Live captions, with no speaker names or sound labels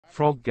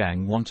Frog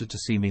Gang wanted to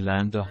see me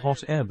land a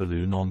hot air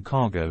balloon on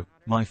cargo,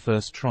 my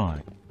first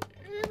try.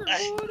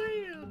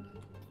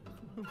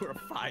 We're a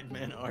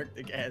 5-man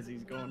Arctic as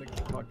he's going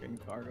to fucking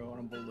cargo on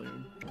a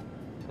balloon.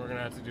 We're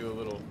gonna have to do a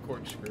little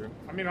corkscrew.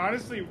 I mean,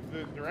 honestly,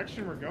 the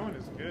direction we're going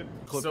is good.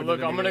 So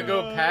look, I'm gonna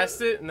go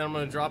past it, and then I'm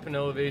gonna drop an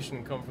elevation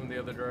and come from the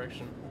other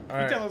direction. All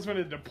right. You tell us when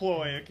to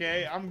deploy,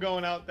 okay? I'm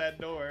going out that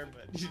door,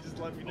 but you just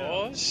let me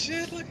know. Oh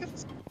shit, look at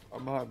this.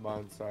 I'm behind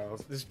mine,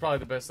 Styles. This is probably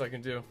the best I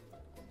can do.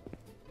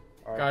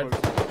 Right,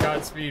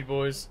 Godspeed,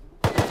 boys.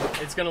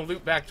 It's gonna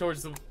loop back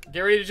towards the.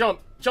 Get ready to jump.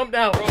 Jump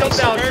down. Bro, Jump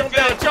down. perfect.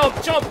 Jump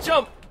down. Jump. Jump.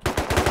 Jump.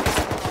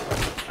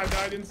 I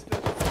died instantly.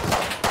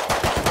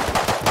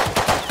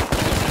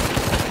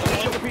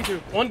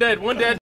 One dead. One dead.